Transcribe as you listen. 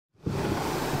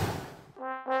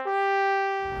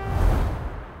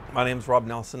My name is Rob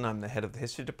Nelson. I'm the head of the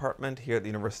history department here at the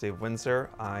University of Windsor.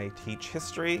 I teach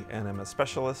history and I'm a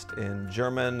specialist in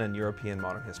German and European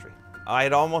modern history. I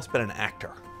had almost been an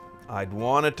actor. I'd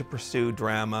wanted to pursue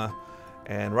drama,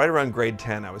 and right around grade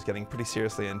 10 I was getting pretty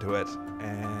seriously into it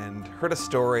and heard a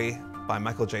story by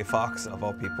Michael J. Fox, of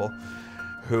all people,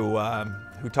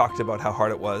 who talked about how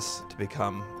hard it was to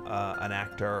become an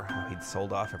actor, how he'd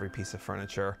sold off every piece of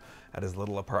furniture at his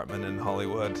little apartment in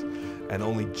Hollywood and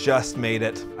only just made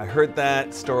it. I heard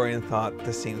that story and thought,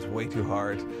 this seems way too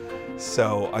hard,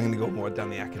 so I'm going to go more down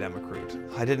the academic route.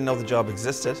 I didn't know the job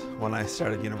existed when I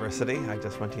started university. I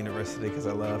just went to university because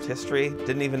I loved history.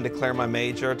 Didn't even declare my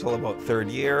major till about third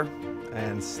year,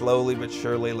 and slowly but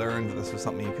surely learned that this was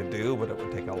something you could do, but it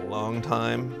would take a long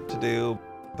time to do.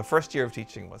 The first year of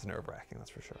teaching was nerve-wracking, that's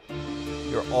for sure.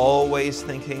 You're always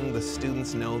thinking the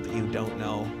students know that you don't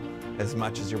know as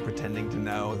much as you're pretending to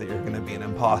know, that you're going to be an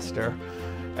imposter.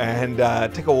 And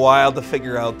it took a while to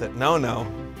figure out that no,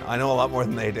 I know a lot more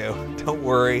than they do. Don't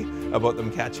worry about them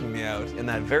catching me out. In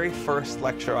that very first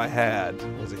lecture I had,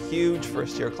 it was a huge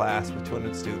first-year class with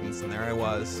 200 students, and there I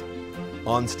was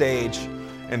on stage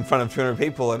in front of 200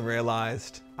 people and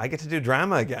realized I get to do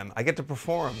drama again. I get to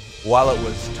perform. While it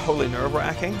was totally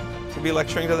nerve-wracking to be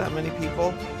lecturing to that many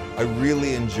people, I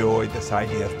really enjoyed this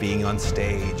idea of being on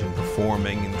stage and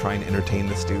performing and trying to entertain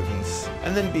the students.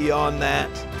 And then beyond that,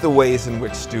 the ways in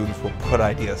which students will put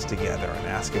ideas together and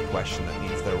ask a question that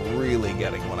means they're really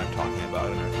getting what I'm talking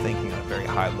about and are thinking at a very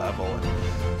high level and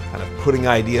kind of putting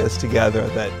ideas together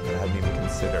that I hadn't even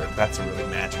considered. That's a really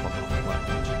magical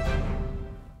moment.